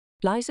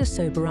Liza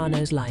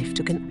Soberano's life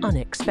took an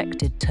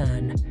unexpected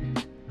turn.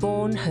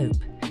 Born Hope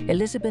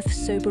Elizabeth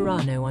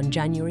Soberano on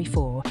January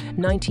 4,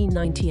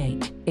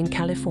 1998, in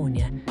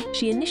California,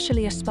 she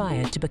initially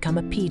aspired to become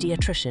a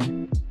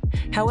pediatrician.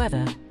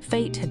 However,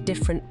 fate had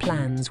different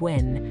plans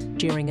when,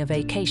 during a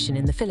vacation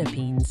in the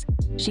Philippines,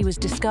 she was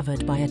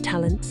discovered by a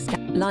talent scout.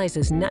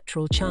 Liza's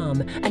natural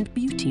charm and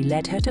beauty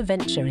led her to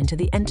venture into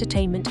the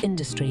entertainment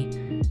industry,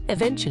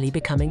 eventually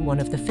becoming one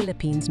of the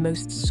Philippines'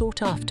 most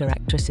sought-after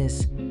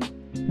actresses.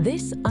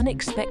 This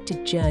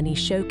unexpected journey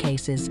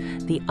showcases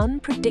the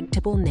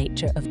unpredictable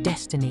nature of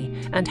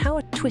destiny and how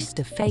a twist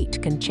of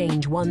fate can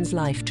change one's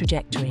life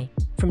trajectory,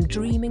 from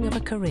dreaming of a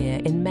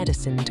career in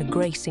medicine to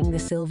gracing the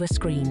silver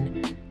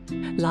screen.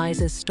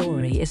 Liza's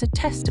story is a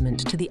testament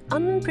to the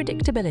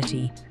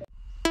unpredictability